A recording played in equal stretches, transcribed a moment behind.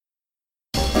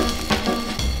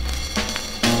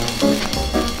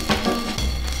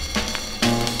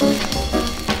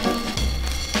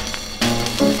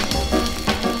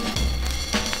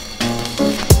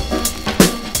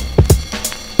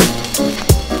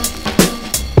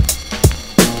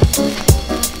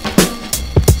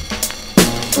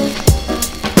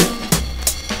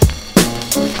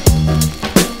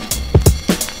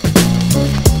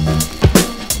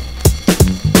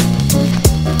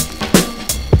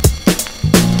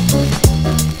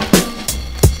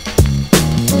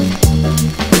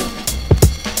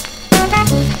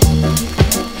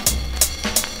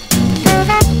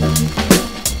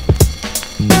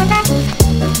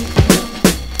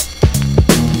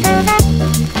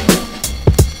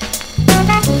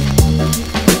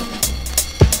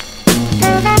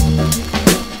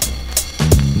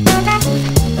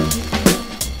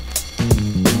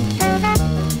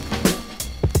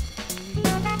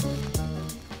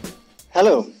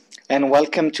Hello, and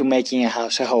welcome to Making a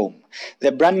House a Home,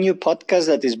 the brand new podcast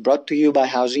that is brought to you by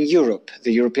Housing Europe,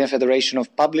 the European Federation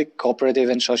of Public, Cooperative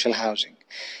and Social Housing.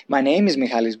 My name is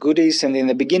Michalis Goudis, and in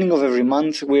the beginning of every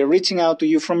month, we are reaching out to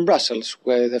you from Brussels,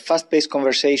 with a fast-paced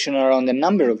conversation around a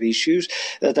number of issues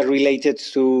that are related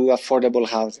to affordable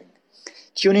housing.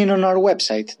 Tune in on our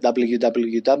website,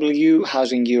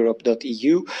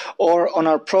 www.housingeurope.eu, or on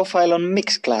our profile on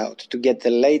Mixcloud to get the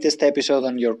latest episode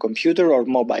on your computer or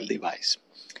mobile device.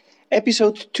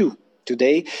 Episode 2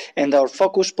 today, and our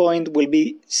focus point will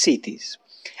be cities.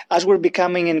 As we're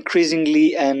becoming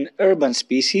increasingly an urban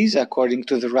species, according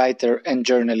to the writer and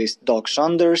journalist Doug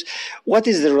Saunders, what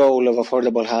is the role of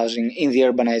affordable housing in the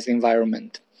urbanized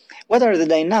environment? What are the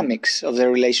dynamics of the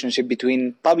relationship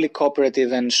between public,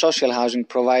 cooperative and social housing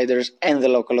providers and the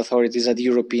local authorities at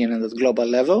European and at global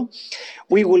level?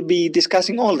 We will be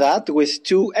discussing all that with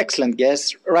two excellent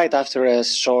guests right after a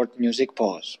short music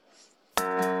pause.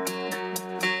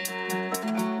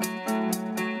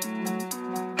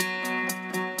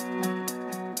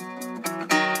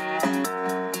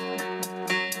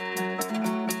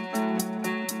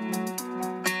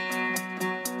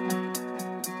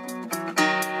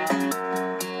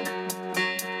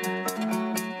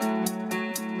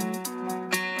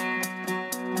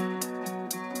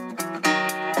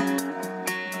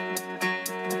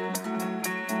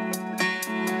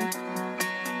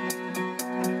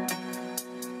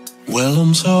 Well,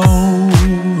 I'm so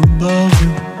above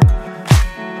you,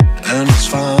 and it's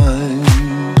fine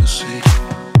to see,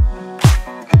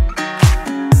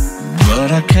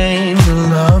 but I came to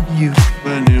love you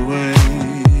anyway.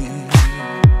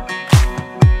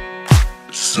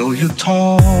 So you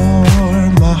tore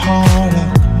my heart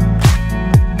out,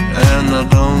 and I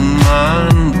don't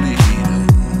mind bleeding.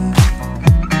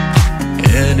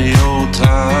 Any old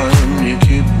time you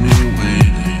keep me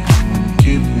waiting,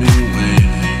 keep me waiting.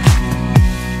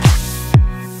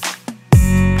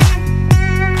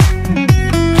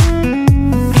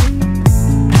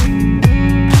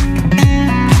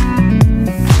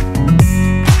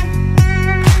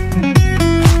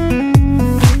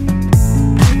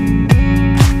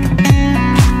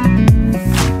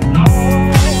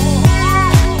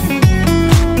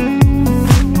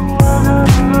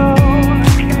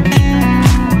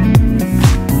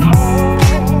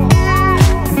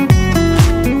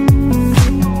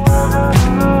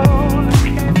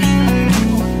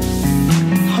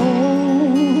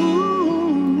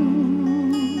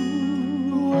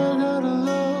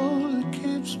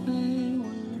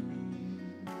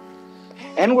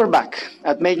 And we're back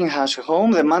at Making House a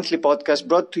Home, the monthly podcast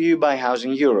brought to you by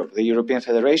Housing Europe, the European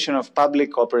Federation of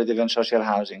Public, Cooperative and Social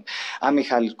Housing. I'm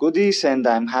Michalis Goudis, and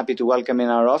I'm happy to welcome in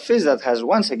our office that has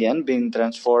once again been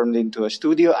transformed into a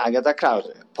studio, Agata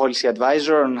Krause, Policy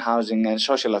Advisor on Housing and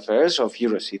Social Affairs of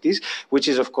Eurocities, which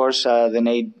is of course the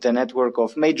network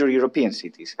of major European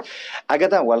cities.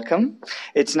 Agata, welcome.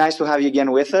 It's nice to have you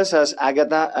again with us, as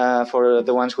Agata, for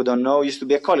the ones who don't know, used to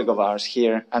be a colleague of ours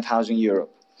here at Housing Europe.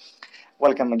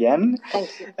 Welcome again. Thank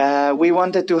you. We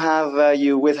wanted to have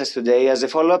you with us today as a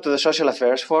follow-up to the Social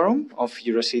Affairs Forum of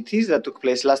Eurocities that took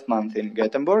place last month in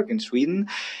Gothenburg, in Sweden.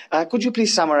 Could you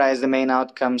please summarize the main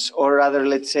outcomes, or rather,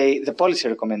 let's say, the policy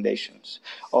recommendations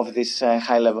of this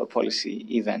high-level policy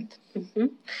event? Mm-hmm.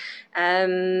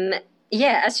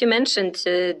 As you mentioned,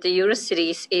 the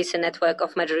Eurocities is a network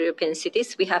of major European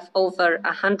cities. We have over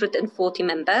 140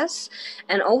 members,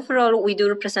 and overall we do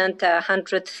represent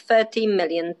 130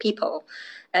 million people.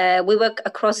 We work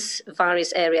across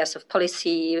various areas of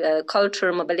policy,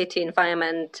 culture, mobility,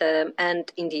 environment,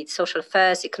 and indeed social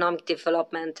affairs, economic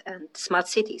development, and smart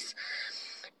cities.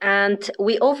 And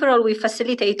we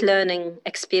facilitate learning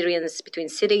experience between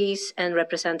cities and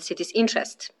represent cities'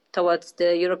 interest towards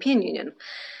the European Union.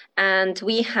 And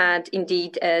we had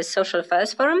indeed a social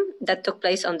affairs forum that took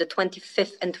place on the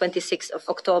 25th and 26th of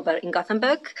October in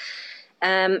Gothenburg.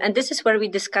 And this is where we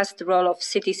discussed the role of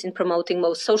cities in promoting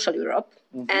more social Europe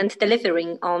and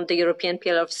delivering on the European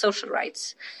Pillar of Social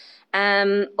Rights.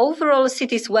 Overall,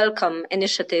 cities welcome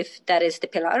initiative that is the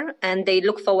pillar, and they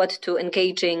look forward to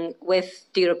engaging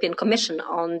with the European Commission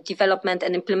on development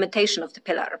and implementation of the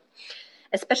pillar,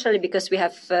 especially because we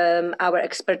have our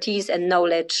expertise and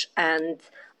knowledge and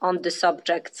on various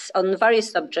subjects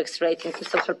relating to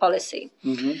social policy.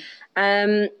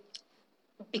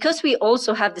 Because we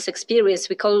also have this experience,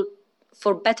 we call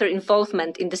for better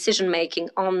involvement in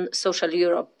decision-making on social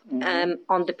Europe,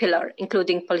 on the pillar,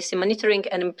 including policy monitoring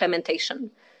and implementation.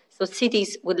 So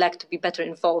cities would like to be better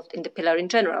involved in the pillar in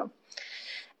general.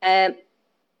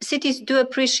 cities do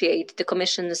appreciate the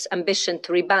Commission's ambition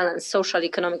to rebalance social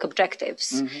economic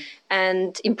objectives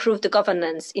and improve the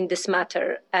governance in this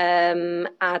matter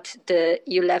at the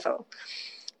EU level.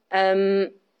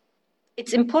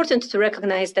 It's important to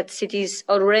recognize that cities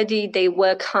already, they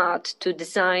work hard to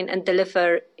design and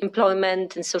deliver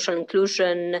employment and social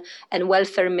inclusion and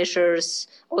welfare measures,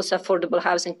 also affordable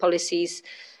housing policies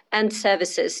and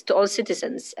services to all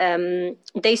citizens.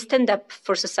 They stand up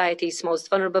for society's most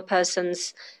vulnerable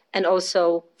persons and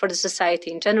also for the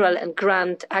society in general, and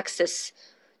grant access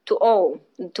to all,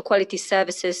 to quality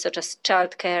services such as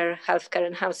childcare, healthcare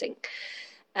and housing.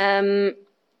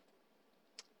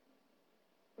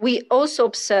 We also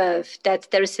observe that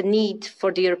there is a need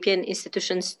for the European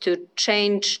institutions to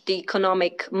change the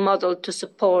economic model to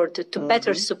support, to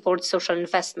better support social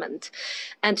investment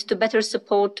and to better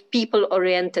support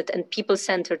people-oriented and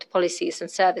people-centered policies and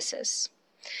services.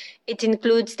 It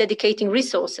includes dedicating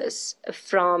resources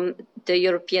from the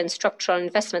European structural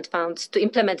investment funds to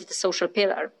implement the social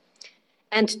pillar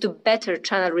and to better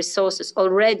channel resources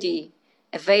already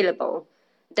available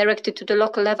directed to the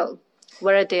local level,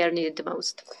 where they are needed the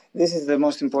most. This is the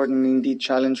most important indeed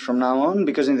challenge from now on,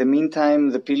 because in the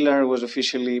meantime, the pillar was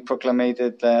officially proclaimed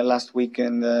last week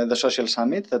in the social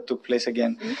summit that took place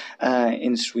again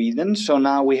in Sweden. So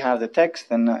now we have the text,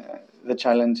 and the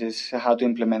challenge is how to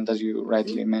implement, as you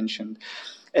rightly mentioned.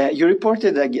 You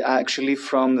reported actually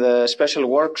from the special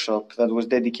workshop that was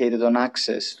dedicated on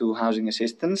access to housing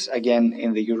assistance, again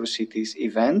in the Eurocities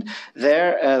event.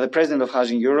 There, the president of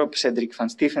Housing Europe, Cedric van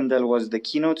Stiefendel, was the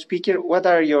keynote speaker. What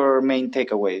are your main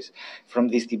takeaways from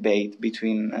this debate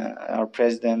between our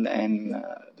president and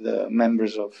the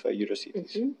members of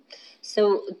Eurocities?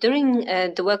 So during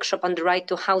the workshop on the right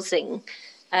to housing,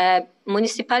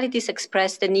 municipalities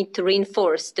expressed the need to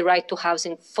reinforce the right to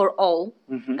housing for all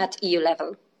at EU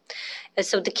level.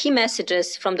 So the key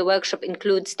messages from the workshop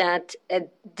includes that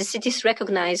the cities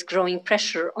recognize growing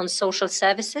pressure on social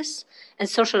services and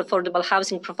social affordable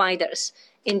housing providers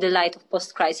in the light of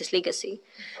post-crisis legacy.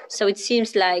 So it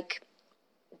seems like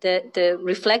the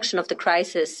reflection of the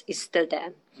crisis is still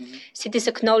there. Cities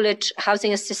acknowledge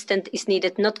housing assistance is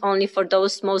needed not only for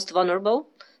those most vulnerable,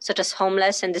 such as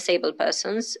homeless and disabled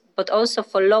persons, but also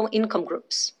for low-income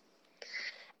groups.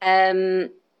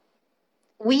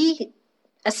 We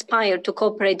aspire to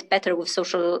cooperate better with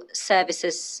social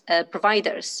services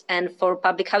providers and for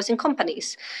public housing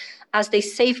companies, as they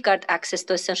safeguard access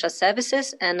to essential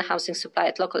services and housing supply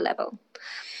at local level.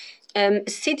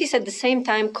 Cities at the same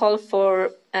time call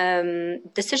for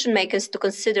decision makers to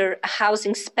consider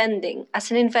housing spending as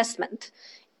an investment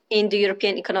in the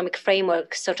European economic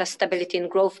framework, such as Stability and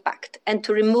Growth Pact, and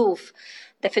to remove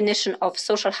definition of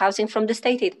social housing from the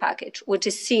state aid package, which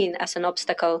is seen as an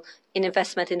obstacle in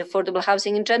investment in affordable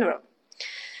housing in general.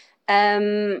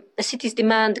 Cities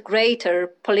demand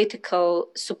greater political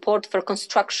support for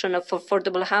construction of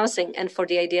affordable housing and for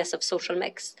the ideas of social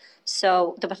mix.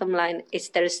 So the bottom line is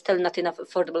there is still not enough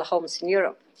affordable homes in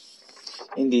Europe.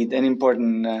 Indeed, an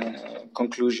important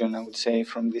conclusion, I would say,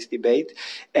 from this debate.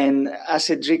 And as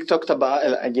Cedric talked about,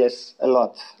 I guess, a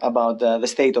lot about the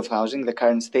state of housing, the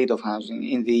current state of housing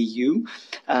in the EU,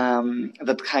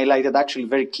 that highlighted actually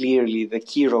very clearly the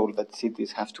key role that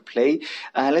cities have to play.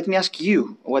 Let me ask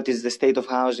you, what is the state of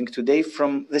housing today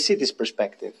from the city's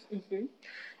perspective?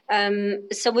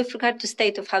 So with regard to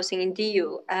state of housing in the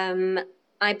EU,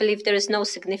 I believe there is no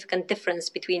significant difference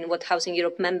between what Housing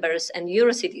Europe members and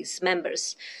Eurocities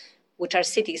members, which are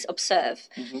cities, observe.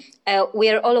 We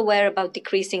are all aware about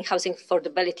decreasing housing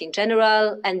affordability in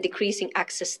general and decreasing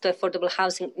access to affordable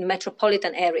housing in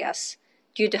metropolitan areas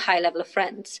due to high level of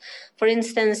rents. For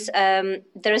instance,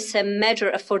 there is a major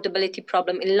affordability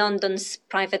problem in London's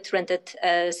private rented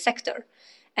sector,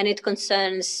 and it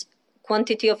concerns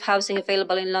quantity of housing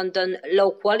available in London, low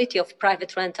quality of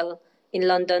private rental in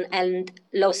London, and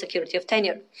low security of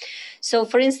tenure. So,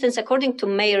 for instance, according to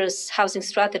Mayor's housing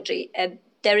strategy,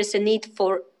 there is a need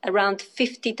for around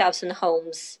 50,000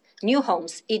 homes, new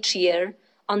homes each year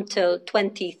until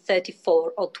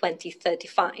 2034 or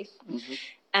 2035.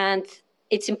 And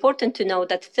it's important to know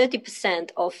that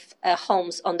 30% of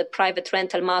homes on the private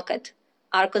rental market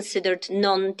are considered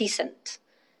non-decent.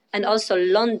 And also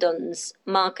London's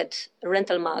market,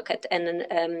 rental market, and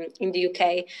in the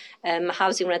UK,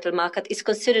 housing rental market is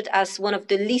considered as one of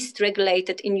the least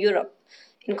regulated in Europe,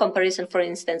 in comparison, for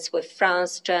instance, with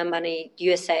France, Germany,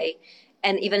 USA,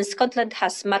 and even Scotland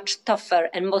has much tougher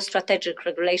and more strategic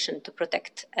regulation to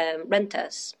protect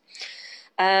renters.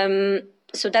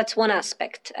 So that's one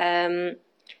aspect.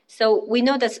 So we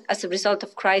know that as a result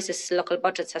of crisis, local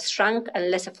budgets have shrunk and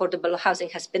less affordable housing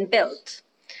has been built.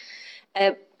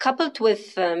 Coupled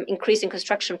with increasing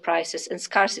construction prices and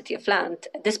scarcity of land,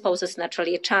 this poses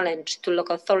naturally a challenge to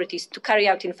local authorities to carry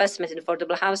out investment in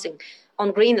affordable housing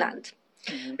on green land.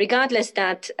 Mm-hmm. Regardless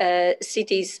that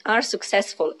cities are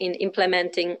successful in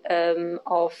implementing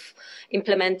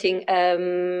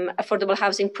affordable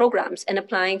housing programs and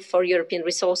applying for European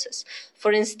resources.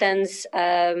 For instance,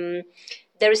 there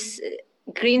is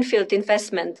greenfield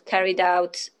investment carried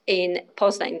out in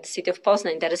Poznań, the city of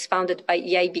Poznań, that is funded by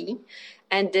EIB.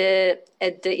 And the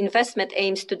investment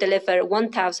aims to deliver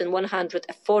 1,100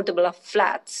 affordable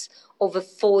flats over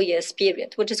 4 years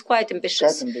period, which is quite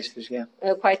ambitious. Quite ambitious, yeah.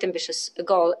 Quite ambitious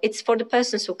goal. It's for the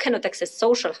persons who cannot access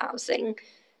social housing,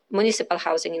 municipal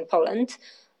housing in Poland,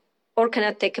 or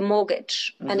cannot take a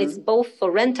mortgage. Mm-hmm. And it's both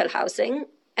for rental housing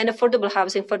and affordable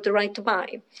housing for the right to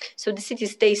buy. So the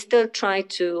cities, they still try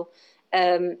to,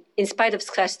 in spite of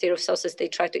scarcity resources, they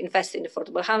try to invest in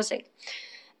affordable housing.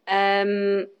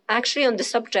 Actually, on the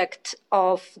subject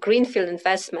of greenfield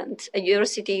investment,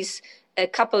 Eurocities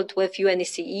coupled with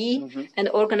UNECE mm-hmm. and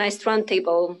organized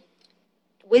roundtable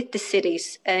with the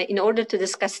cities in order to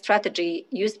discuss strategy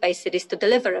used by cities to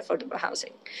deliver affordable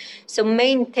housing. So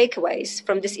main takeaways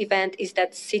from this event is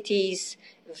that cities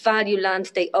value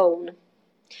land they own.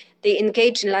 They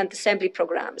engage in land assembly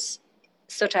programs,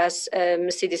 such as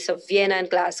cities of Vienna and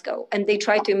Glasgow, and they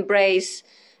try to embrace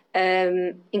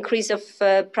increase of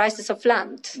prices of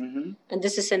land. Mm-hmm. And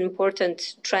this is an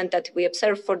important trend that we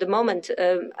observe for the moment.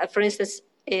 For instance,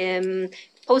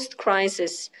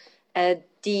 post-crisis,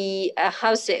 the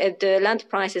land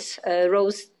prices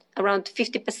rose around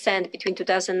 50% between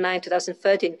 2009 and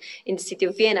 2013 in the city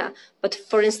of Vienna, but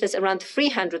for instance, around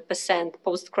 300%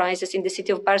 post-crisis in the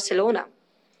city of Barcelona.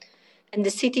 And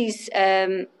the cities,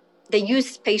 they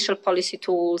use spatial policy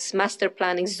tools, master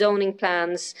planning, zoning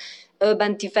plans,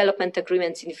 urban development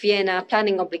agreements in Vienna,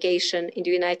 planning obligation in the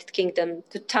United Kingdom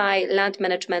to tie land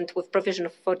management with provision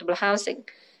of affordable housing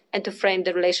and to frame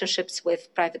the relationships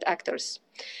with private actors.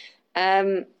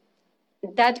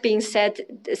 That being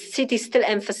said, the cities still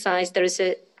emphasize there is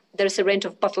a range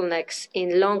of bottlenecks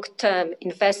in long-term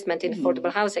investment in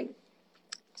affordable housing,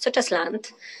 such as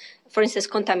land, for instance,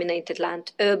 contaminated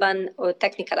land, urban or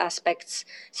technical aspects,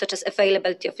 such as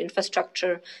availability of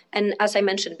infrastructure, and as I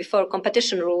mentioned before,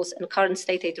 competition rules and current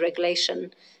state aid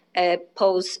regulation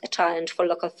pose a challenge for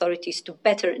local authorities to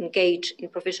better engage in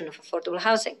provision of affordable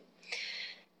housing.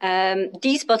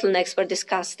 These bottlenecks were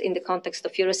discussed in the context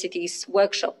of Eurocities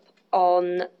workshop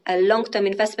on a long-term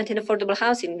investment in affordable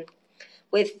housing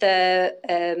with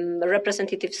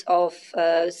representatives of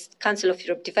Council of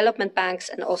Europe Development Banks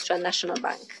and Austrian National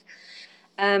Bank.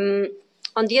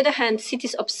 On the other hand,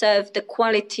 cities observe the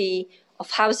quality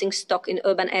of housing stock in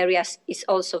urban areas is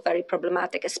also very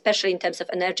problematic, especially in terms of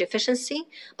energy efficiency,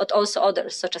 but also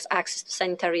others, such as access to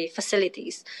sanitary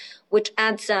facilities, which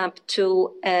adds up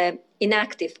to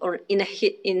inactive or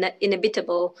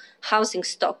inhabitable housing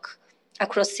stock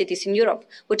across cities in Europe,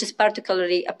 which is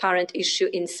particularly apparent issue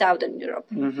in Southern Europe.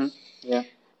 Mm-hmm. Yeah.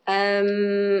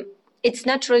 It's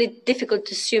naturally difficult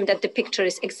to assume that the picture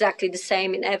is exactly the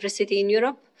same in every city in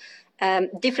Europe.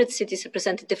 Different cities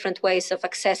represent different ways of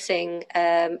accessing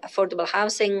affordable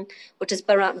housing, which is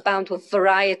bound with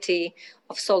variety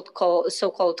of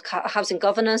so-called housing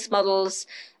governance models,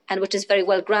 and which is very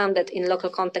well grounded in local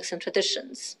context and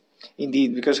traditions.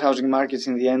 Indeed, because housing markets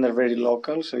in the end are very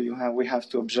local, so we have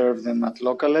to observe them at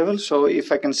local level. So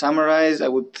if I can summarize, I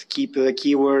would keep the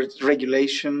keywords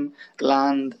regulation,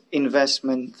 land,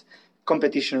 investment,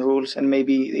 competition rules, and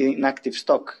maybe inactive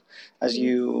stock, as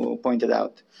you pointed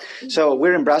out. So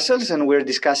we're in Brussels and we're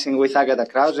discussing with Agata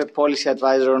Krause, policy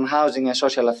advisor on housing and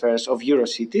social affairs of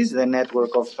Eurocities, the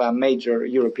network of major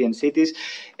European cities,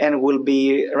 and we'll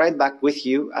be right back with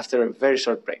you after a very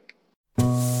short break.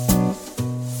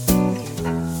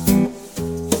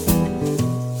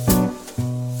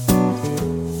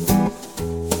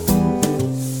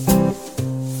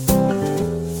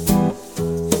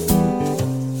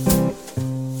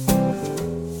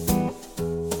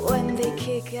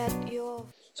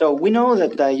 So we know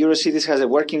that Eurocities has a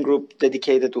working group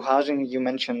dedicated to housing. You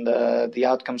mentioned the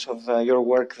outcomes of your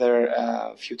work there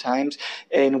a few times,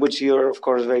 in which you're, of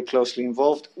course, very closely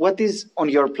involved. What is on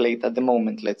your plate at the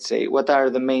moment, let's say? What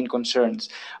are the main concerns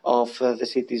of the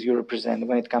cities you represent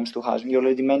when it comes to housing? You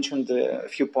already mentioned a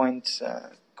few points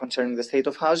concerning the state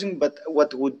of housing, but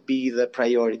what would be the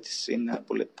priorities in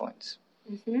bullet points?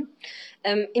 Mm-hmm.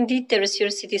 Indeed, there is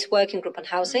Eurocities working group on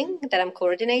housing that I'm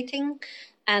coordinating.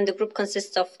 And the group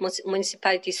consists of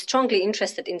municipalities strongly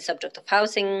interested in the subject of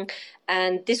housing.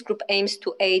 And this group aims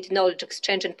to aid knowledge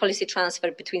exchange and policy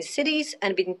transfer between cities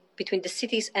and between the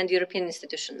cities and European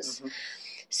institutions. Mm-hmm.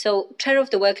 So chair of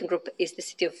the working group is the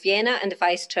city of Vienna and the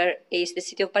vice chair is the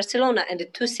city of Barcelona. And the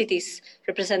two cities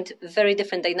represent very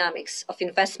different dynamics of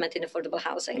investment in affordable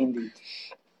housing. Indeed.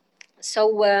 So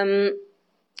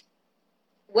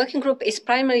working group is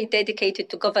primarily dedicated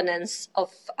to governance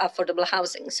of affordable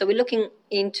housing. So we're looking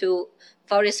into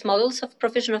various models of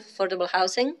provision of affordable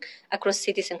housing across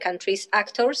cities and countries,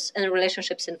 actors and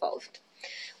relationships involved.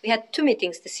 We had 2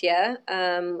 meetings this year.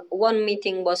 One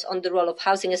meeting was on the role of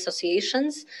housing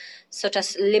associations, such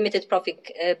as limited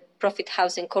profit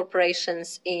housing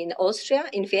corporations in Austria,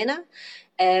 in Vienna.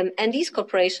 And these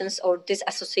corporations or these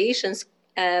associations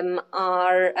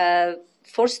are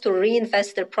forced to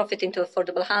reinvest their profit into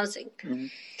affordable housing. Mm-hmm.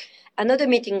 Another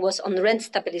meeting was on rent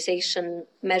stabilization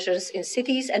measures in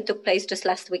cities and took place just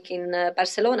last week in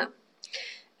Barcelona.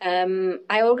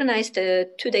 I organized a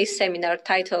 2-day seminar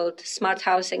titled Smart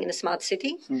Housing in a Smart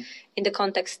City in the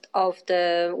context of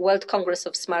the World Congress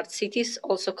of Smart Cities,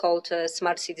 also called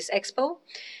Smart Cities Expo.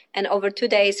 And over 2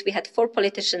 days, we had 4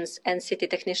 politicians and city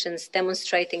technicians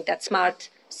demonstrating that smart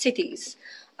cities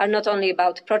are not only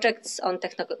about projects on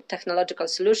technological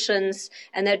solutions,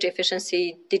 energy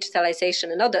efficiency,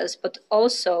 digitalization, and others, but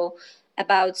also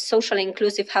about socially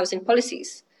inclusive housing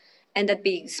policies, and that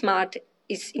being smart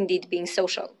is indeed being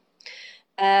social.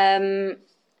 And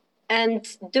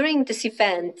during this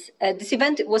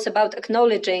event was about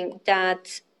acknowledging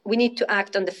that we need to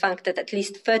act on the fact that at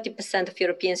least 30% of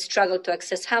Europeans struggle to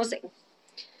access housing,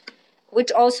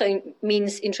 which also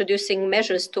means introducing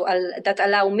measures that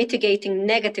allow mitigating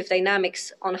negative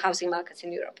dynamics on housing markets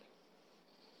in Europe.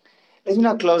 Let me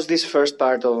now close this first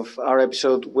part of our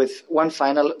episode with one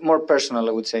final, more personal,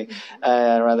 I would say,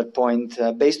 point.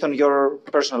 Based on your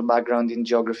personal background in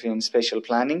geography and spatial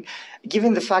planning,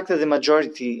 given the fact that the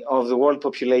majority of the world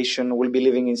population will be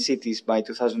living in cities by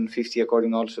 2050,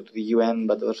 according also to the UN,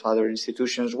 but also other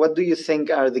institutions, what do you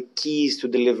think are the keys to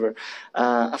deliver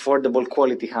affordable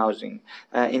quality housing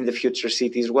in the future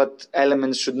cities? What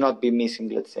elements should not be missing,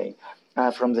 let's say,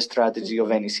 from the strategy of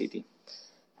any city?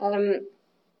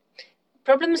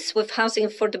 Problems with housing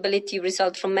affordability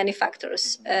result from many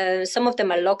factors. Some of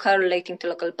them are local, relating to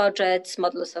local budgets,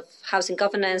 models of housing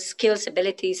governance, skills,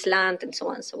 abilities, land, and so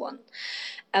on and so on.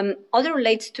 Other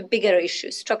relates to bigger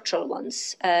issues, structural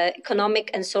ones, economic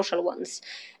and social ones.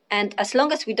 And as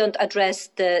long as we don't address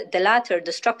the latter,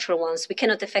 the structural ones, we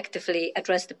cannot effectively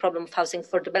address the problem of housing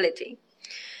affordability.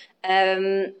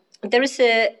 There is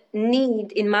a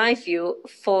need, in my view,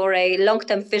 for a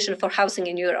long-term vision for housing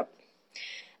in Europe,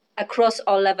 across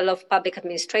all levels of public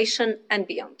administration and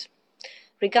beyond.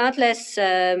 Regardless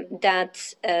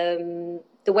that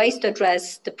the ways to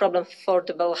address the problem of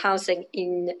affordable housing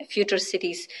in future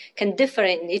cities can differ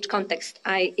in each context,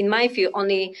 in my view,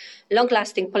 only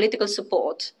long-lasting political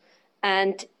support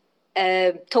and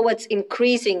towards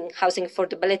increasing housing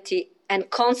affordability and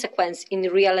consequence in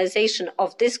the realization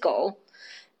of this goal,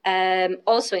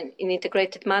 also in an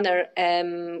integrated manner,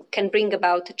 can bring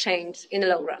about a change in the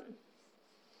long run.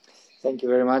 Thank you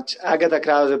very much. Agata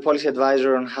Krause, Policy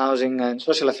Advisor on Housing and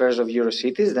Social Affairs of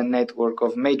Eurocities, the network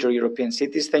of major European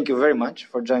cities. Thank you very much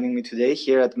for joining me today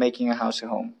here at Making a House a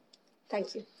Home.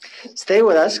 Thank you. Stay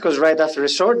with us, because right after a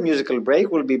short musical break,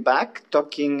 we'll be back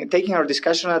taking our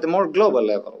discussion at a more global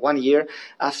level, 1 year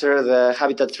after the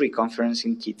Habitat 3 conference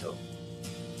in Quito.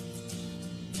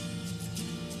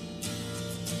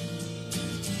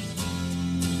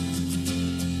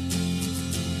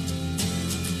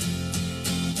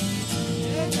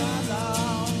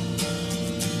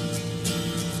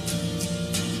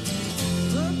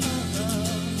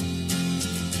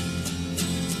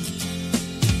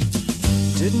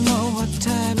 Didn't know what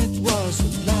time it was,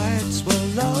 the lights were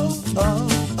low.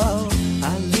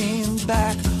 I leaned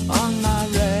back on my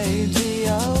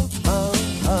radio.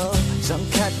 Some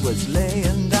cat was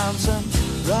laying down some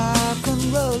rock and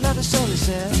roll, that is all he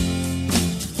said.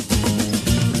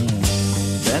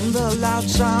 Then the loud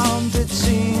sound, it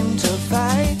seemed to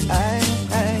fade.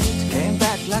 Came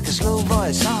back like a slow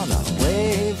voice on a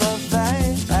wave of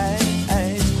fate.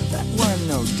 That wasn't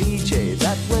no DJ,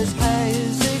 that was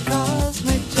hazy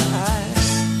cosmic jive.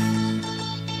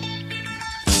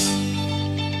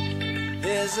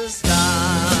 There's a starman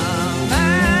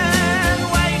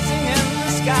waiting in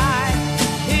the sky.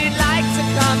 He'd like to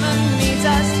come and meet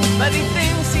us, but he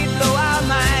thinks he'd blow our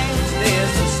minds.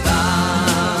 There's a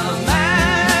starman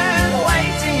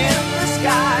waiting in the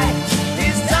sky.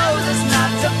 He's told us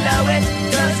not to blow it,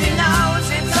 'cause he knows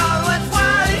it's all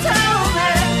worthwhile. He told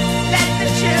me, let the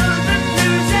children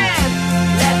lose it,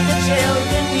 let the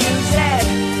children use it,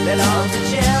 let all the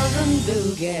children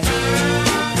boogie.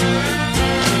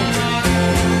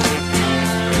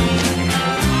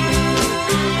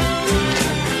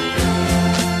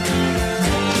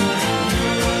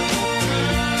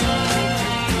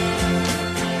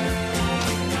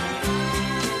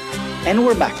 And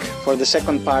we're back for the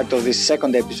second part of this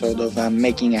second episode of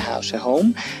Making a House a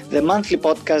Home, the monthly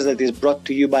podcast that is brought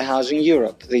to you by Housing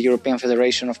Europe, the European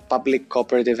Federation of Public,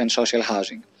 Cooperative and Social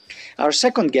Housing. Our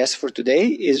second guest for today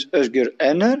is Özgür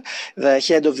Öner, the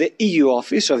head of the EU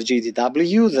office of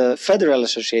GDW, the Federal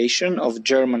Association of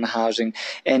German Housing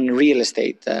and Real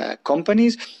Estate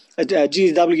Companies.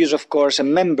 GDW is, of course, a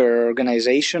member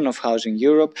organization of Housing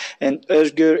Europe, and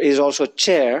Özgür is also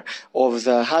chair of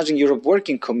the Housing Europe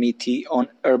Working Committee on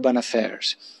Urban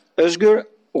Affairs. Özgür,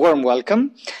 warm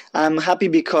welcome. I'm happy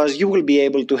because you will be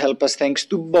able to help us thanks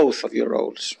to both of your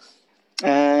roles.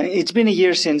 It's been a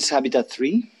year since Habitat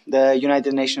 3, the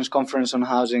United Nations Conference on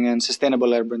Housing and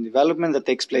Sustainable Urban Development that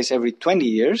takes place every 20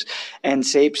 years and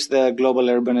shapes the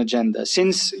global urban agenda.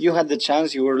 Since you had the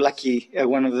chance, you were lucky,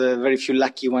 one of the very few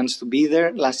lucky ones to be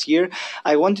there last year,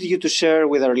 I wanted you to share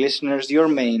with our listeners your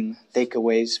main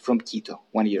takeaways from Quito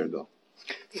 1 year ago.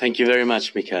 Thank you very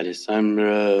much, Michalis.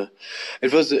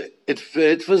 It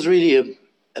was really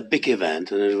a big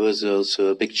event, and it was also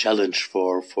a big challenge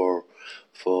for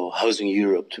Housing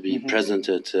Europe to be present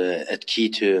at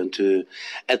Quito and to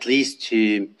at least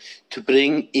to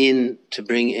bring in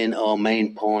our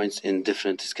main points in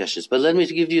different discussions. But let me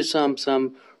give you some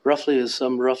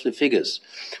roughly figures.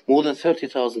 More than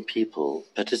 30,000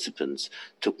 participants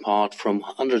took part from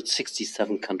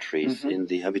 167 countries in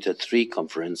the Habitat 3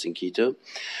 conference in Quito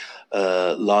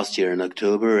last year in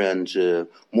October, and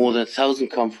more than 1,000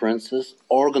 conferences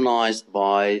organized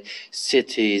by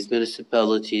cities,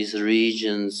 municipalities,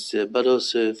 regions, but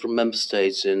also from member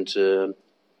states and the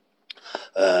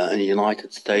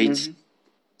United States,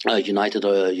 United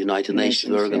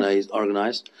Nations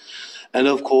organized. And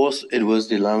of course, it was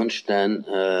the launch then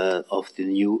of the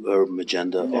new urban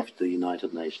agenda of the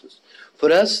United Nations.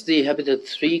 For us, the Habitat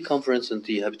 3 conference and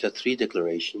the Habitat 3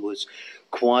 declaration was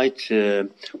quite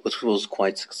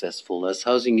successful. As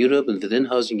Housing Europe and within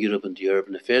Housing Europe and the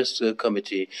Urban Affairs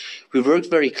Committee, we worked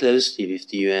very closely with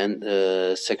the UN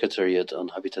Secretariat on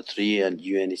Habitat 3 and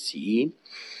UNECE,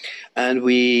 and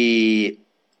we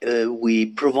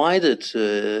provided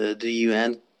the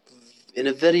UN in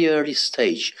a very early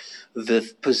stage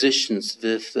with positions,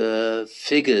 with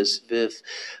figures, with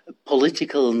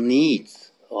political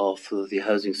needs of the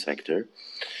housing sector.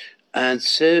 And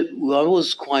so I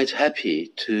was quite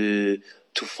happy to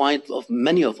find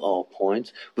many of our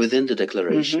points within the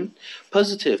declaration.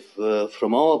 Positive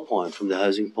from our point, from the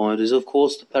housing point, is of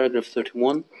course the paragraph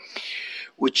 31,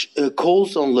 which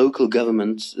calls on local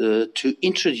governments to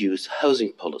introduce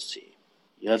housing policy.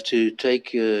 You have to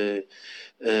take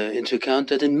into account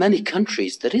that in many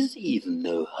countries there is even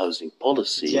no housing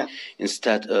policy.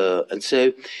 Instead, and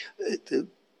so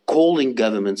calling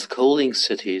governments, calling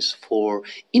cities for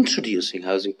introducing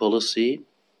housing policy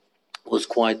was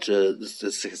quite a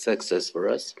success for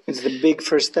us. It's the big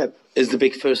first step. It's the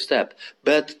big first step.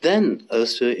 But then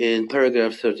also in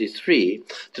paragraph 33,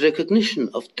 the recognition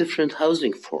of different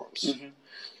housing forms.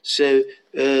 So,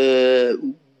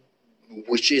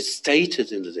 which is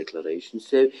stated in the declaration.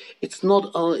 So it's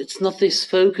not this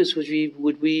focus which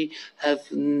we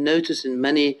have noticed in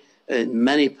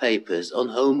many papers on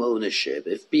home ownership.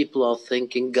 If people are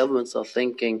thinking, governments are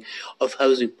thinking of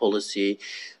housing policy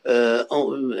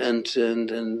and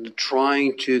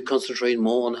trying to concentrate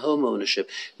more on home ownership.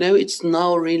 No, it's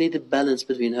now really the balance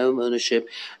between home ownership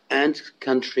and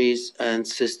countries and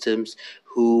systems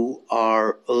who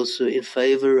are also in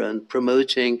favor and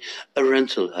promoting a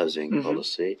rental housing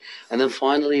policy. And then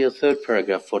finally, a third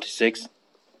paragraph, 46,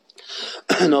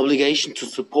 an obligation to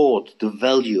support the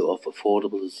value of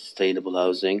affordable and sustainable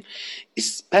housing,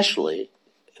 especially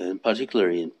and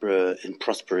particularly in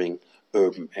prospering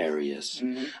urban areas.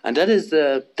 And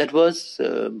that was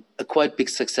a quite big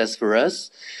success for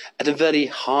us at a very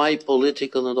high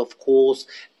political and of course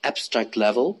abstract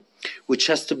level, which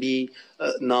has to be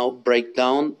now break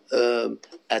down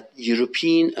at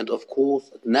European and of course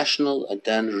national and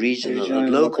then regional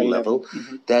and local level.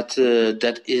 That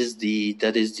is the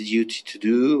duty to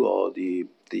do, or the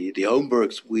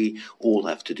homeworks we all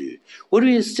have to do. What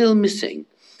we are still missing,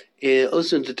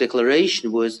 also in the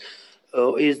declaration,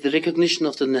 is the recognition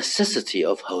of the necessity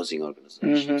of housing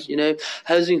organizations. You know,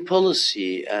 housing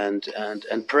policy and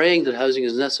praying that housing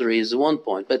is necessary is one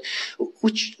point, but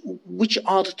which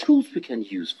are the tools we can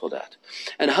use for that?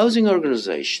 And housing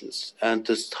organizations and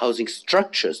the housing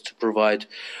structures to provide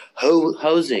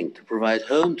housing, to provide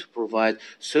home, to provide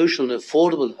social and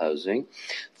affordable housing,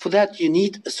 for that you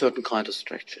need a certain kind of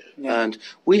structure. And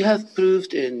we have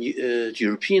proved in the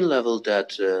European level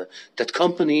that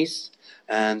companies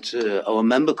and our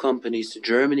member companies in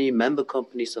Germany, member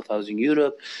companies of Housing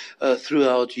Europe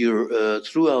throughout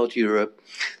Europe,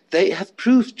 they have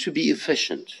proved to be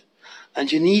efficient.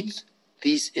 And you need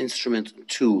these instrument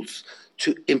tools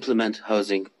to implement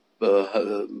housing,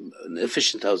 an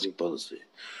efficient housing policy.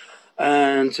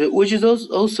 And which is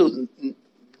also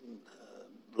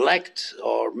lacked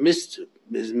or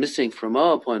is missing from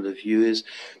our point of view is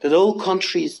that all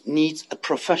countries need a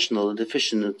professional and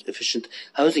efficient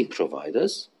housing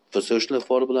providers for social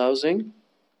affordable housing,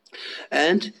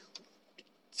 and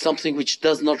something which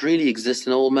does not really exist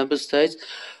in all member states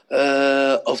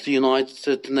of the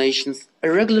United Nations,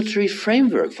 a regulatory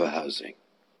framework for housing.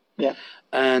 Yeah.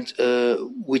 And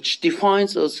which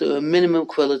defines also a minimum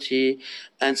quality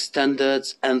and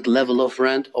standards and level of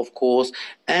rent, of course,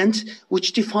 and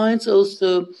which defines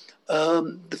also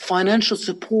the financial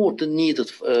support, the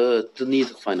needed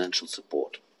financial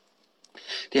support.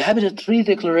 The Habitat 3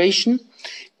 declaration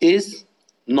is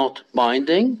not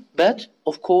binding, but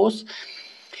of course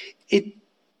it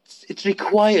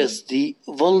requires the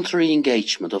voluntary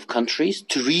engagement of countries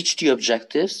to reach the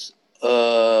objectives.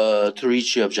 And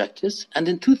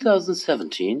in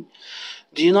 2017,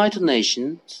 the United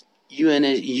Nations,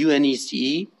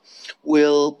 UNECE,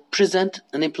 will present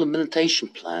an implementation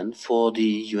plan for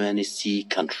the UNECE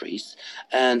countries.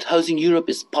 And Housing Europe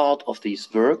is part of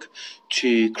this work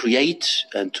to create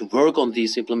and to work on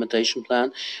this implementation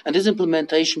plan. And this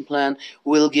implementation plan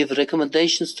will give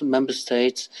recommendations to member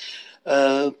states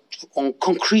on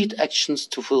concrete actions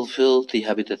to fulfill the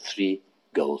Habitat 3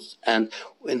 goals. And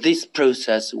in this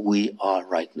process we are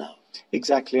right now.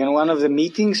 Exactly. And one of the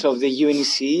meetings of the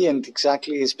UNECE, and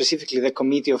specifically the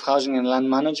Committee of Housing and Land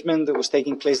Management, that was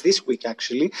taking place this week,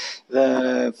 actually,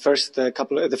 the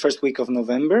first week of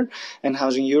November. And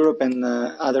Housing Europe and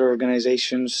other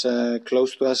organizations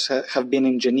close to us have been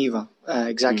in Geneva.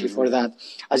 For that.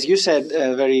 As you said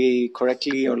very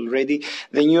correctly already,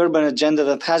 the new urban agenda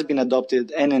that has been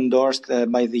adopted and endorsed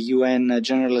by the UN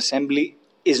General Assembly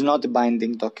is not a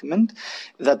binding document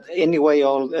that anyway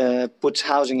puts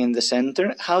housing in the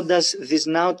center. How does this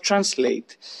now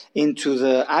translate into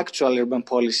the actual urban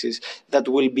policies that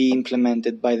will be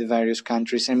implemented by the various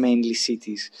countries and mainly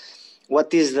cities?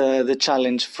 What is the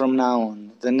challenge from now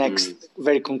on, the next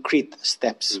very concrete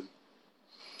steps?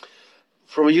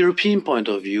 From a European point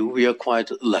of view, we are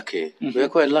quite lucky. We are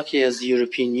quite lucky as the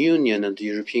European Union and the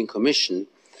European Commission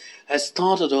has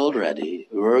started already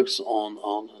works on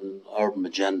an urban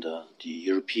agenda,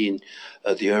 the urban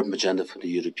agenda for the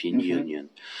European Union.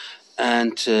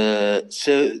 And so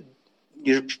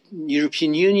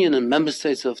European Union and member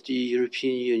states of the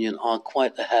European Union are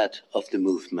quite ahead of the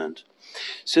movement.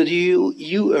 So the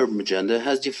EU urban agenda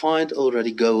has defined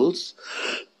already goals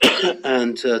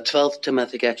and 12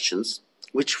 thematic actions,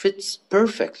 which fits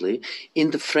perfectly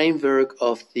in the framework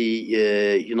of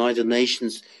the United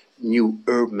Nations new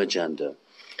urban agenda.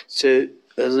 So,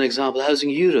 as an example,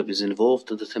 Housing Europe is involved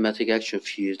in the thematic action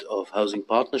field of housing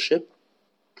partnership.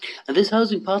 And this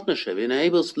housing partnership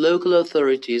enables local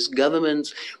authorities,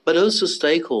 governments, but also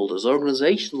stakeholders,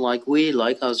 organizations like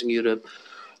Housing Europe,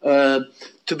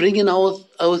 to bring in our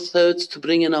thoughts, to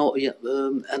bring in our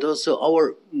and also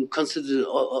our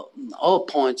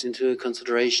points into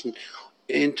consideration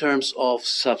in terms of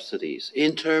subsidies,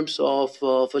 in terms of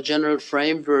a general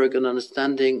framework and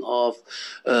understanding of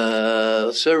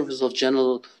service of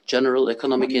general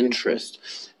economic interest.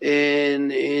 We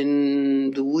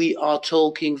are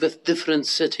talking with different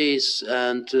cities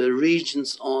and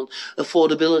regions on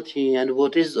affordability and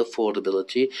what is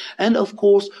affordability. And of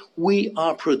course, we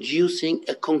are producing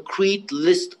a concrete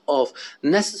list of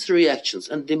necessary actions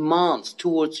and demands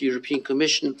towards the European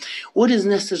Commission. What is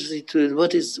necessary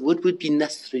what would be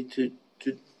necessary to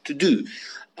do?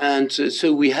 And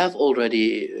so we have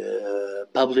already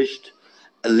published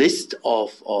a list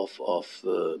of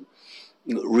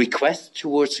requests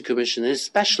towards the Commission,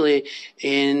 especially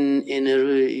in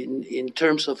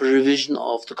terms of a revision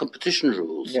of the competition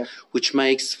rules, which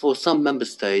makes for some member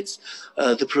states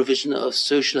the provision of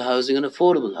social housing and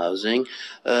affordable housing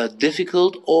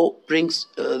difficult or brings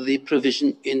the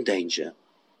provision in danger.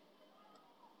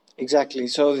 Exactly.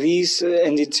 So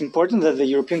and it's important that the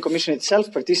European Commission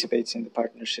itself participates in the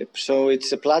partnership. So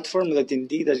it's a platform that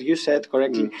indeed, as you said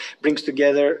correctly, brings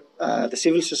together the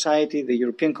civil society, the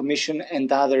European Commission,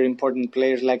 and other important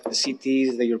players like the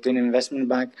cities, the European Investment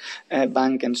Bank,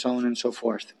 and so on and so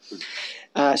forth.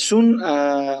 Soon,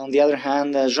 on the other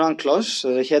hand, Joan Clos,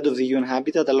 the head of the UN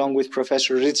Habitat, along with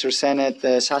Professor Richard Sennett,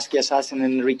 Saskia Sassen,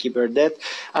 and Ricky Burdett,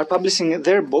 are publishing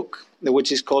their book,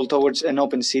 which is called Towards an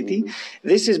Open City.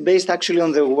 This is based actually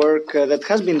on the work that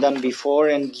has been done before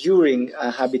and during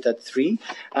Habitat 3,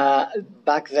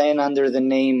 back then under the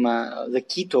name the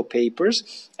Quito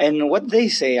Papers. And And what they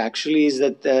say actually is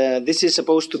that this is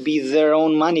supposed to be their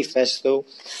own manifesto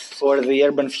for the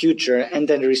urban future, and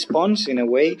a response, in a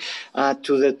way,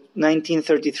 to the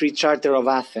 1933 Charter of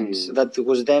Athens that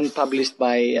was then published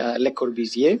by Le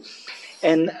Corbusier.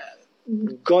 And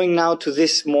going now to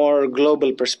this more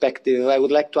global perspective, I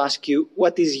would like to ask you,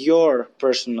 what is your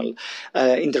personal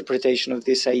interpretation of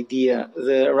this idea,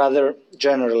 the rather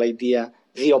general idea,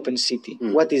 the open city?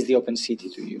 What is the open city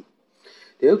to you?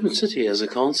 The open city as a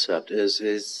concept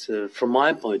is from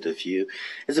my point of view,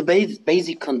 is a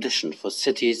basic condition for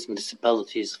cities,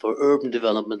 municipalities, for urban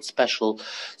development, spatial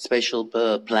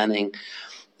planning.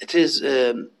 It is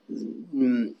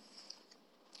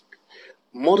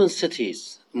modern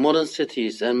cities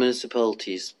and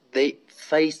municipalities, they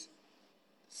face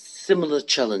similar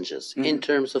challenges in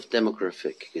terms of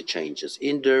demographic changes,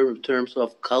 in terms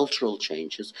of cultural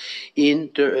changes, in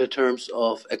terms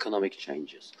of economic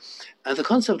changes. And the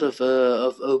concept of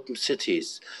open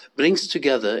cities brings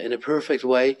together in a perfect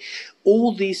way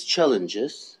all these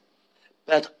challenges,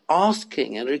 but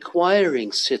asking and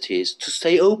requiring cities to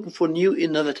stay open for new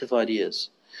innovative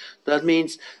ideas. That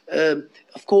means,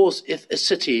 of course, if a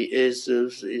city is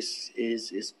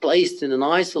placed in an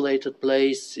isolated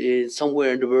place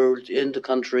somewhere in the world, in the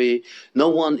country, no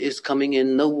one is coming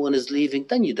in, no one is leaving,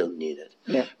 then you don't need it.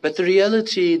 Yeah. But the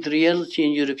reality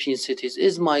in European cities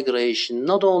is migration,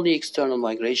 not only external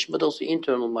migration, but also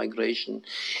internal migration,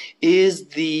 is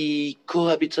the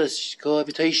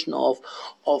cohabitation of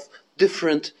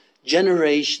different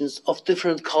generations of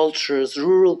different cultures,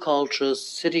 rural cultures,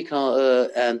 city,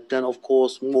 and then of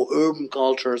course more urban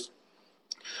cultures.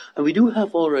 And we do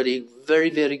have already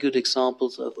very, very good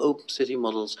examples of open city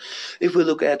models. If we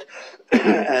look at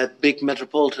at big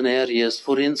metropolitan areas,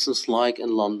 for instance, like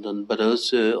in London, but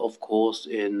also, of course,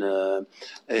 in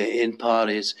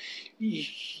Paris, you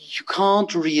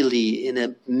can't really, in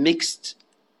a mixed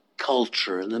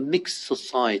culture, in a mixed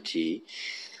society,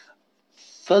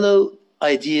 follow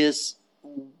ideas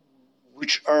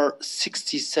which are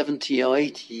 60, 70 or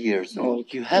 80 years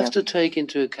old. You have to take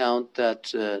into account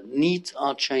that needs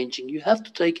are changing. You have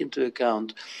to take into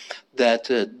account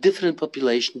that different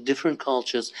populations, different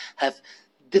cultures have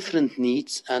different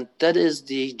needs, and that is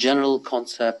the general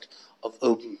concept of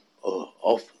open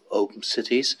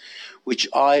cities, which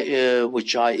I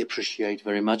appreciate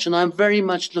very much. And I'm very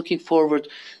much looking forward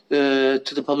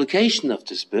to the publication of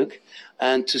this book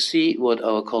and to see what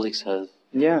our colleagues have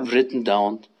written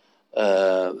down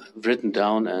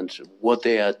and what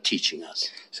they are teaching us.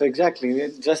 So exactly,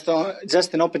 just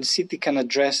an open city can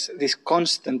address this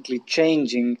constantly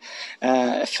changing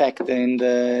effect in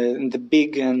the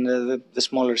big and the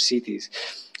smaller cities.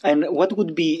 And what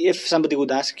would be, if somebody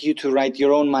would ask you to write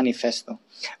your own manifesto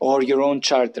or your own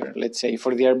charter, let's say,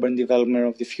 for the urban development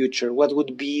of the future, what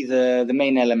would be the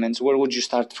main elements? Where would you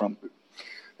start from?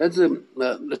 That's a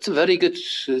very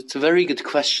good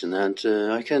question, and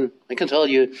I can tell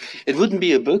you, it wouldn't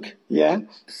be a book. Yeah,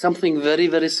 something very,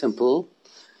 very simple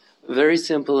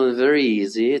and very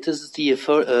easy. It is the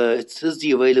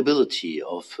availability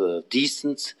of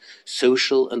decent,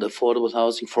 social, and affordable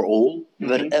housing for all,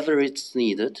 wherever it's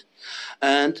needed,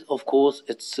 and of course,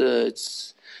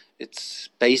 it's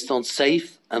based on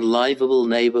safe and livable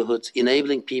neighborhoods,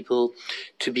 enabling people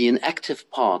to be an active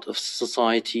part of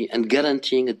society and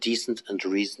guaranteeing a decent and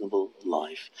reasonable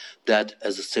life. That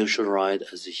as a social right,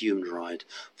 as a human right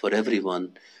for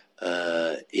everyone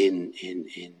in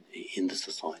the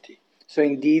society. So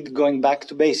indeed, going back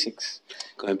to basics.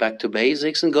 Going back to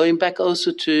basics and going back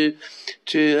also to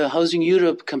Housing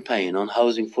Europe campaign on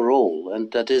housing for all, and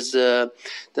that is in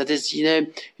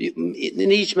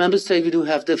each member state we do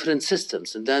have different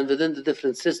systems, and then within the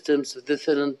different systems,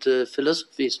 different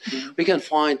philosophies, we can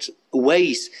find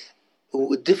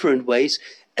different ways,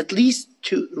 at least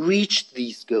to reach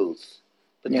these goals.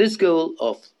 But this goal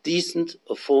of decent,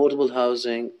 affordable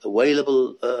housing,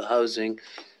 available housing,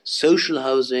 social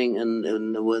housing and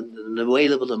an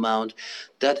available amount,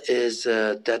 that is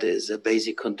a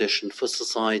basic condition for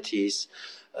societies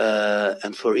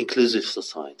and for inclusive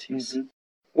societies.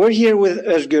 We're here with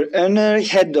Özgür Öner,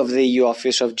 head of the EU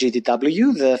office of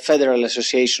GDW, the Federal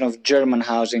Association of German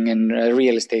Housing and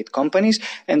Real Estate Companies,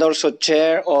 and also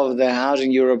chair of the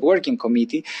Housing Europe Working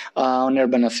Committee on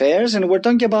Urban Affairs. And we're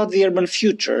talking about the urban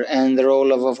future and the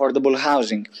role of affordable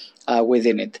housing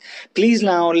within it. Please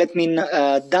now let me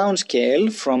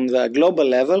downscale from the global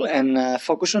level and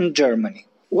focus on Germany.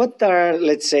 What are,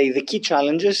 let's say, the key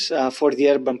challenges for the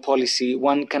urban policy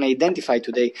one can identify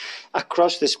today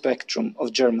across the spectrum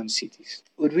of German cities?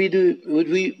 What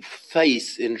we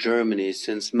face in Germany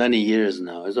since many years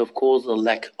now is, of course, a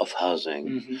lack of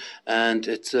housing, and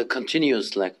it's a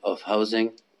continuous lack of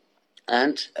housing.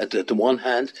 And at the one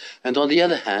hand, and on the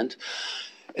other hand,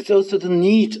 it's also the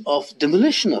need of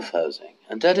demolition of housing,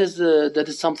 and that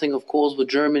is something, of course, what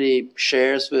Germany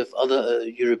shares with other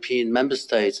European member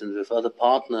states and with other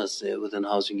partners within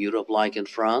Housing Europe, like in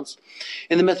France.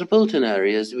 In the metropolitan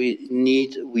areas,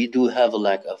 we do have a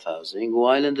lack of housing,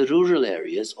 while in the rural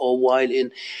areas or while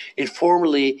in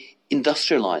informally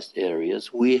industrialized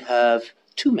areas, we have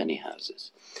too many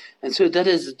houses. And so that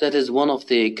is one of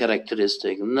the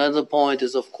characteristics. Another point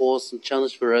is, of course, a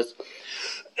challenge for us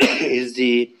is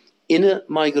the inner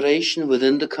migration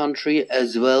within the country,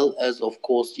 as well as, of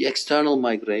course, the external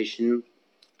migration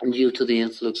due to the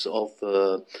influx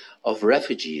of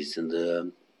refugees in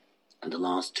the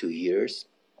last 2 years.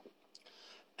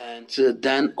 And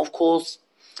then, of course,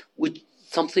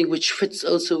 something which fits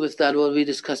also with that what we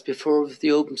discussed before with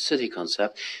the open city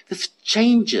concept, the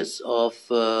changes of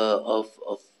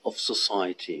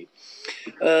society.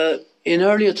 In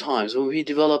earlier times, when we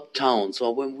developed towns,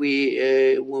 or when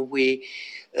we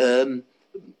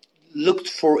looked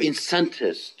for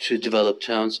incentives to develop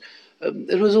towns,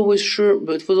 it was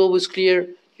always clear.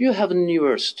 You have a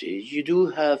university. You do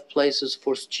have places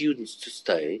for students to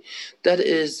stay. That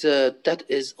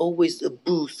is always a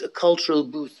boost, a cultural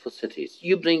boost for cities.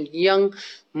 You bring young,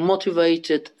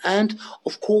 motivated, and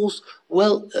of course,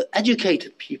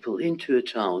 educated people into a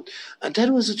town, and that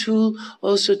was a tool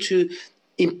also to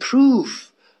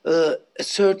improve a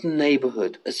certain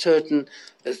neighborhood, a certain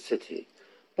city.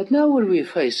 But now what we're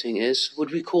facing is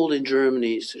what we call in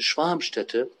Germany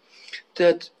Schwarmstädte.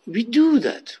 That we do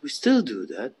that, we still do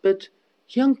that, but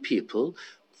young people,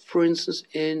 for instance,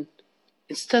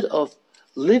 instead of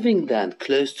living then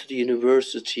close to the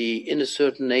university in a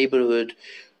certain neighborhood,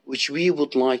 which we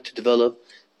would like to develop,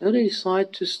 now they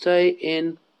decide to stay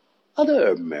in other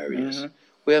urban areas.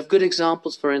 We have good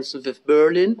examples, for instance, with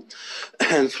Berlin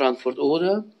and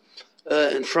Frankfurt-Oder.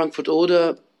 In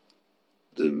Frankfurt-Oder,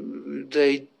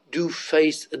 they do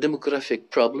face a demographic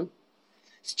problem.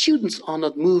 Students are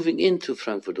not moving into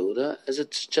Frankfurt-Oder, as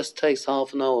it just takes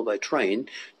half an hour by train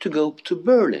to go to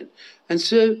Berlin. And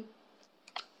so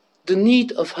the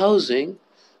need of housing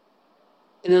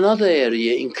in another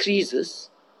area increases,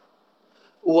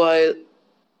 while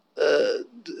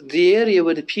the area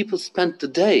where the people spend the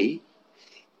day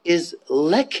is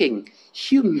lacking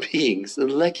human beings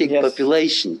and lacking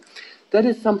population. That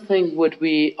is something what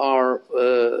we are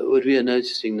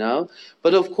noticing now.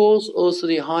 But of course, also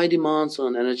the high demands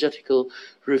on energetical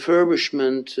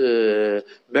refurbishment,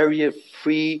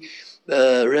 barrier-free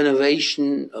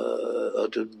renovation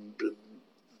of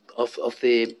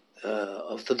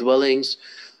the dwellings,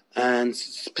 and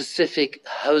specific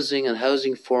housing and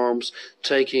housing forms,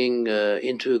 taking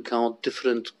into account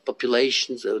different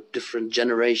populations, different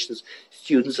generations,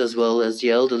 students as well as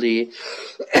the elderly,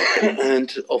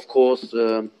 and of course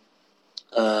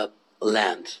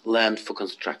land for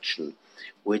construction,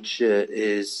 which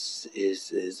is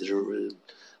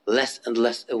less and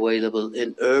less available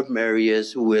in urban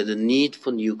areas where the need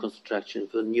for new construction,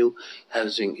 for new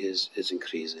housing is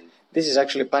increasing. This is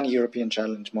actually a pan-European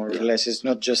challenge, more or less. It's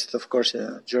not just, of course,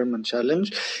 a German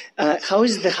challenge. How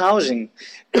is the housing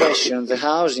question, the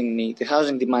housing need, the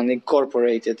housing demand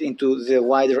incorporated into the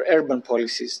wider urban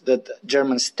policies that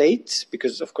German states,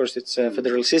 because of course it's a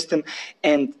federal system,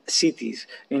 and cities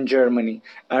in Germany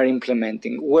are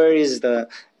implementing? Where is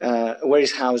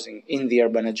housing in the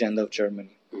urban agenda of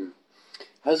Germany?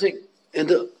 Housing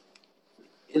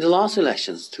in the last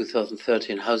elections,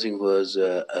 2013, housing was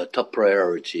a top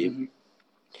priority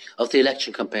of the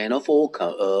election campaign of all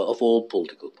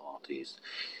political parties.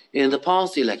 In the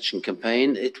past election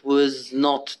campaign, it was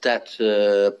not that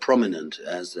prominent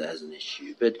as an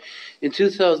issue. But in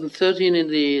 2013, in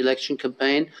the election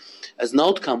campaign, as an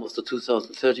outcome of the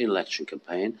 2013 election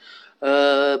campaign,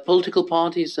 political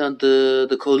parties and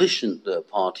the coalition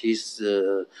parties,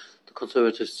 the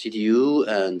conservative CDU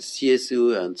and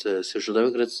CSU and Social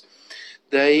Democrats,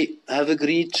 they have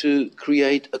agreed to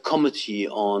create a committee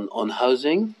on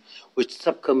housing, with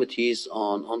subcommittees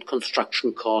on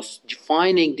construction costs,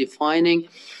 defining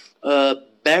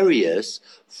barriers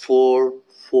for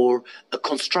a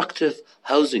constructive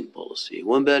housing policy.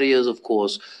 One barrier is, of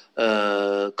course,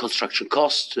 construction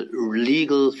cost,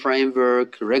 legal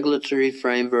framework, regulatory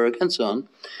framework, and so on.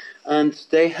 And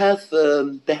they have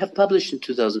published in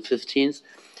 2015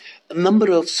 a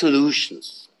number of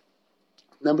solutions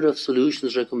number of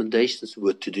solutions, recommendations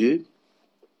what to do.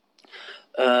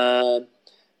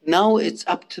 Now it's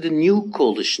up to the new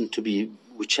coalition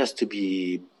which has to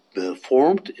be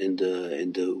formed in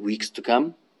the weeks to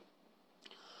come,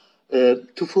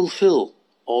 to fulfill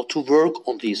or to work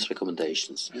on these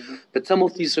recommendations. But some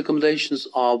of these recommendations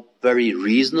are very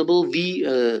reasonable.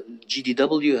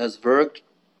 GDW has worked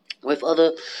with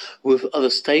other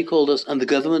stakeholders and the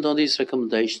government on these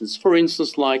recommendations. For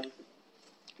instance, like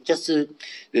just in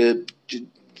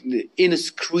a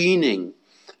screening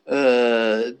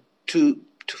to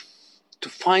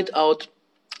find out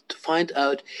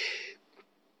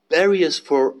barriers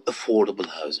for affordable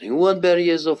housing. One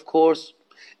barrier is, of course,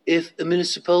 if a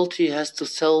municipality has to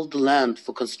sell the land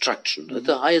for construction at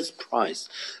the highest price,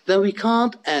 then we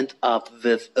can't end up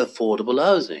with affordable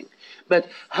housing. But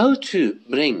how to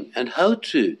bring and how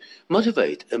to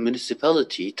motivate a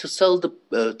municipality to sell the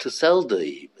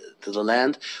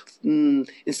land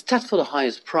instead for the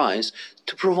highest price,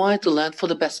 to provide the land for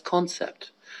the best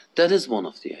concept. That is one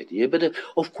of the idea. But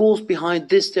of course, behind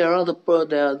this, there are the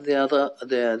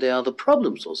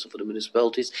problems also for the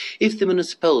municipalities. If the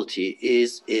municipality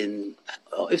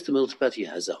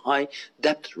has a high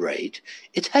debt rate,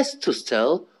 it has to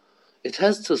sell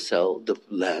the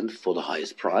land for the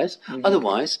highest price.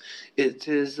 Otherwise, it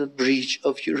is a breach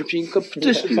of European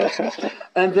competition.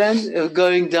 And then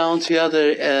going down to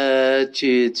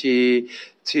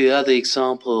other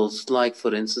examples, like,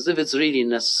 for instance, if it's really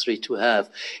necessary to have,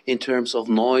 in terms of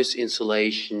noise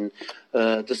insulation,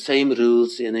 the same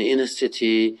rules in an inner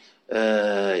city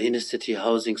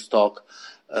housing stock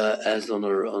as on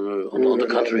the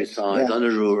countryside, on a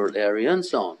rural area, and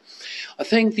so on. I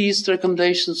think these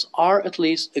recommendations are at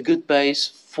least a good base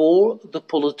for the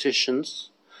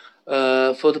politicians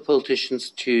to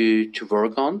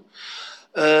work on.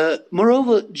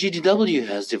 Moreover, GDW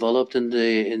has developed in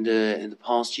the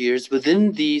past years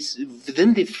within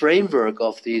the framework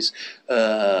of these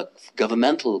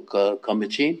governmental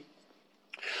committee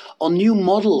on new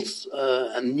models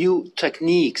and new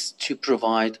techniques to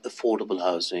provide affordable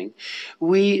housing.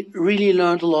 We really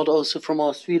learned a lot also from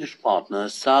our Swedish partner,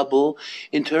 SABO,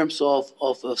 in terms of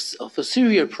a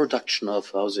serial production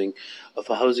of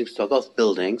a housing stock of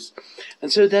buildings.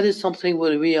 And so that is something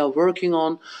where we are working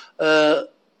on.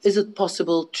 Is it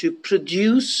possible to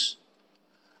produce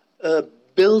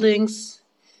buildings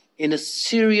in an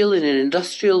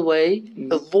industrial way,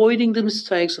 avoiding the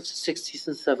mistakes of the 60s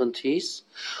and 70s,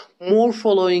 more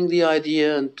following the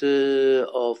idea of the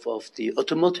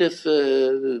automotive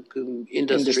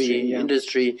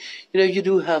industry. You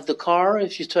do have the car.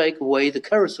 If you take away the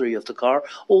carrossery of the car,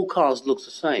 all cars look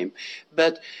the same.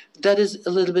 But that is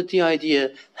a little bit the idea,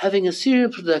 having a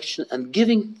serial production and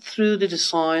giving through the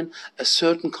design a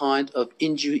certain kind of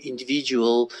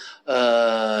individual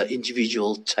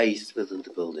taste within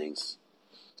the buildings.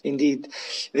 Indeed,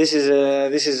 this is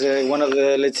one of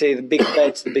the, let's say, the big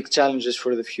bets, the big challenges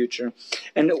for the future.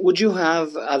 And would you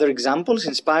have other examples,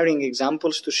 inspiring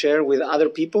examples, to share with other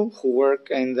people who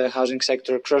work in the housing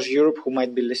sector across Europe who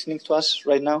might be listening to us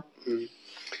right now?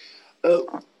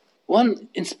 One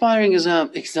inspiring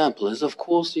example is, of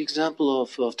course, the example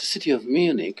of the city of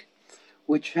Munich,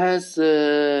 which has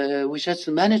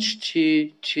managed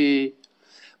to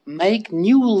make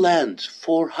new land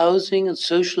for housing and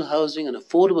social housing and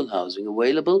affordable housing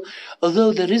available,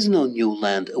 although there is no new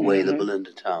land available in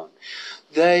the town.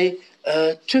 They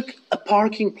took a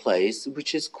parking place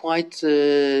which is quite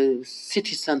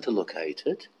city center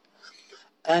located,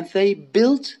 and they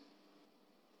built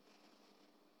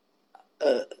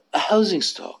a housing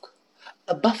stock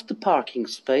above the parking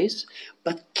space,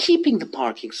 but keeping the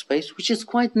parking space, which is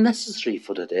quite necessary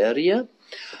for that area.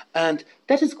 And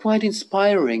that is quite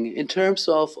inspiring in terms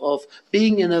of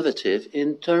being innovative,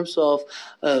 in terms of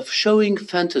showing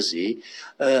fantasy,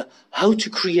 how to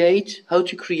create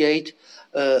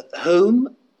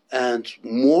home and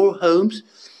more homes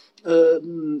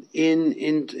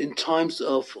in times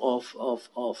of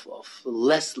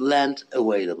less land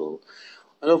available.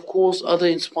 And of course, other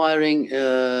inspiring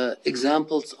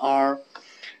examples are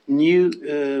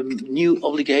new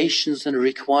obligations and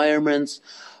requirements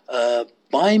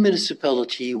by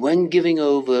municipality when giving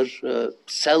over,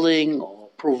 selling or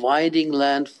providing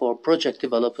land for project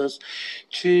developers,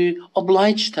 to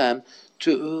oblige them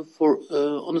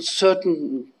on a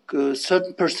certain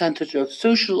percentage of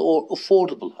social or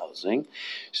affordable housing.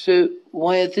 So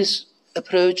via this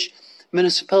approach,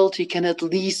 municipality can at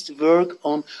least work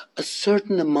on a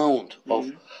certain amount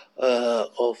of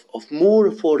more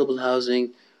affordable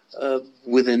housing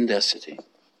within their city.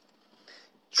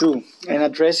 True, and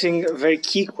addressing very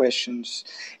key questions.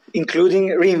 including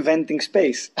reinventing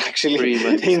space, actually,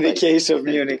 Reinventing in the space. case of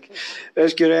Munich.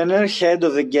 Özgür Önner, head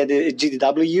of the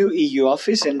GDW EU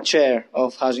office and chair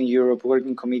of Housing Europe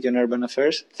Working Committee on Urban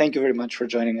Affairs, thank you very much for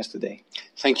joining us today.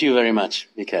 Thank you very much,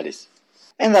 Michaelis.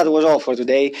 And that was all for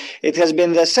today. It has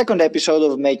been the second episode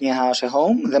of Making a House a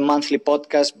Home, the monthly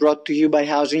podcast brought to you by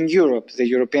Housing Europe, the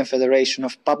European Federation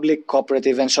of Public,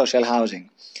 Cooperative and Social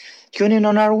Housing. Tune in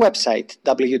on our website,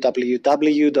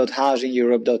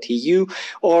 www.housingeurope.eu,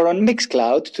 or on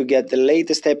Mixcloud to get the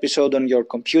latest episode on your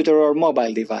computer or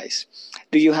mobile device.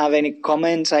 Do you have any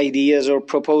comments, ideas, or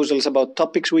proposals about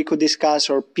topics we could discuss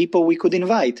or people we could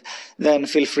invite? Then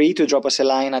feel free to drop us a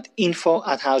line at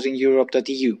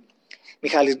info@housingeurope.eu.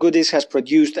 Michalis Goudis has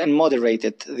produced and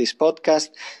moderated this podcast.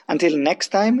 Until next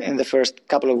time, in the first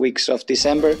couple of weeks of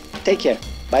December, take care.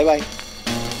 Bye-bye.